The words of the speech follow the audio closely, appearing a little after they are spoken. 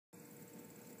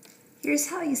Here's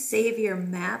how you save your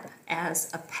map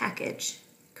as a package,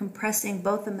 compressing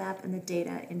both the map and the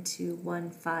data into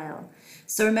one file.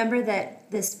 So remember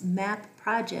that this map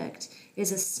project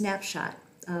is a snapshot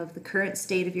of the current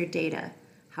state of your data,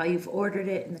 how you've ordered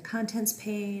it in the contents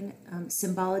pane,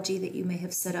 symbology that you may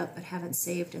have set up but haven't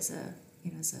saved as a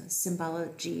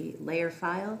symbology layer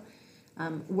file,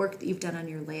 work that you've done on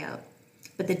your layout.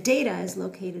 But the data is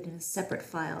located in a separate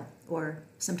file, or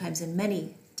sometimes in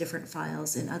many different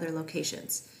files in other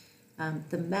locations.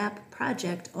 The map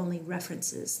project only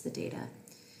references the data.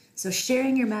 So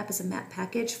sharing your map as a map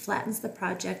package flattens the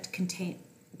project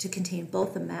to contain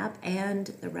both the map and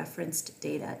the referenced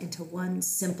data into one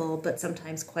simple but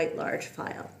sometimes quite large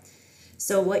file.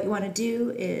 So what you want to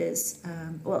do is,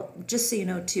 well, just so you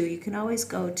know too, you can always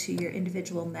go to your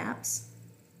individual maps,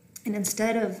 and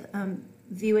instead of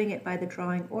viewing it by the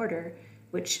drawing order,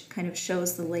 which kind of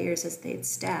shows the layers as they'd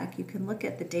stack, you can look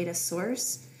at the data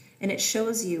source, and it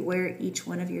shows you where each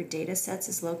one of your data sets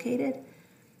is located.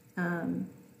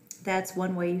 That's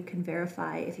one way you can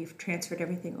verify if you've transferred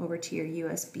everything over to your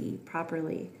USB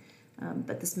properly.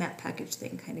 But this map package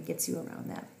thing kind of gets you around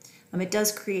that. It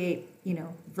does create,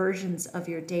 versions of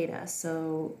your data.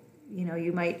 So,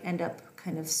 you might end up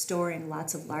kind of storing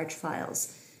lots of large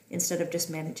files instead of just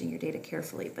managing your data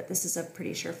carefully. But this is a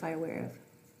pretty surefire way of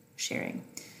sharing.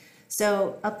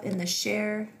 So up in the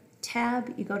Share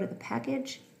tab, you go to the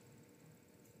package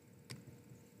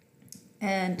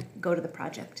and go to the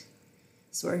project.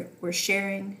 So we're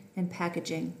sharing and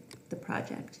packaging the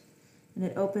project. And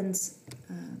it opens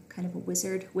kind of a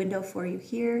wizard window for you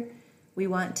here. We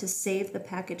want to save the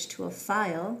package to a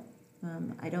file.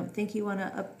 I don't think you want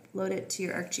to upload it to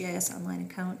your ArcGIS Online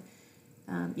account.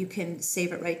 You can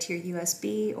save it right to your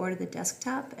USB or to the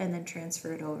desktop and then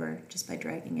transfer it over just by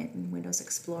dragging it in Windows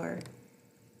Explorer.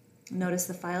 Notice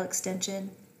the file extension,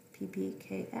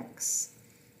 ppkx.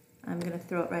 I'm going to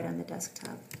throw it right on the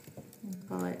desktop.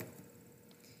 We'll call it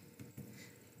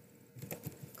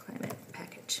climate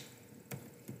package.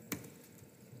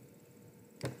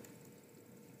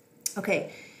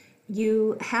 Okay,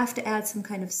 you have to add some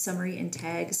kind of summary and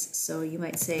tags, so you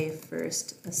might say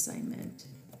first assignment.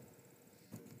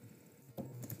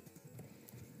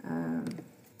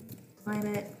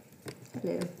 Climate,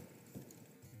 hello.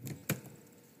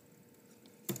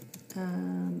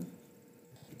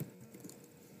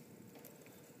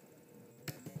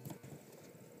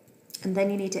 And then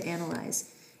you need to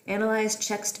analyze. Analyze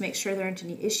checks to make sure there aren't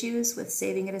any issues with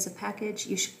saving it as a package.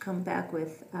 You should come back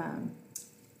with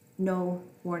no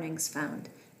warnings found.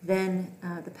 Then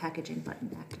the packaging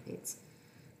button activates.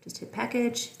 Just hit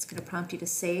package. It's going to prompt you to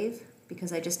save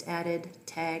because I just added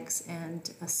tags and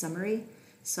a summary.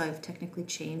 So I've technically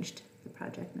changed the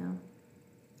project now.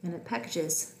 And it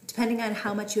packages. Depending on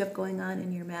how much you have going on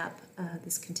in your map,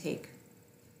 this can take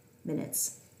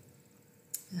minutes.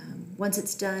 Once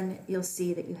it's done, you'll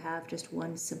see that you have just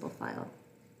one simple file.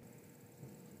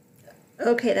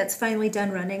 Okay, that's finally done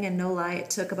running, and no lie,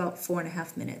 it took about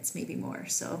 4.5 minutes, maybe more.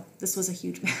 So this was a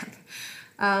huge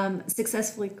map.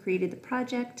 Successfully created the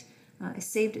project. I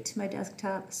saved it to my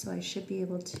desktop, so I should be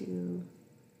able to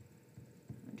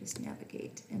just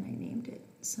navigate, and I named it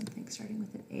something starting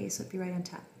with an A, so it'd be right on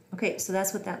top. Okay, so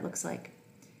that's what that looks like.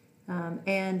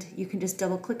 And you can just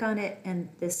double click on it, and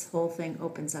this whole thing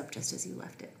opens up just as you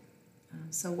left it.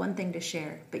 So one thing to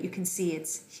share, but you can see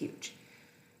it's huge.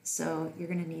 So you're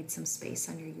going to need some space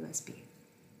on your USB.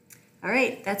 All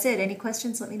right, that's it. Any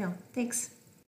questions, let me know. Thanks.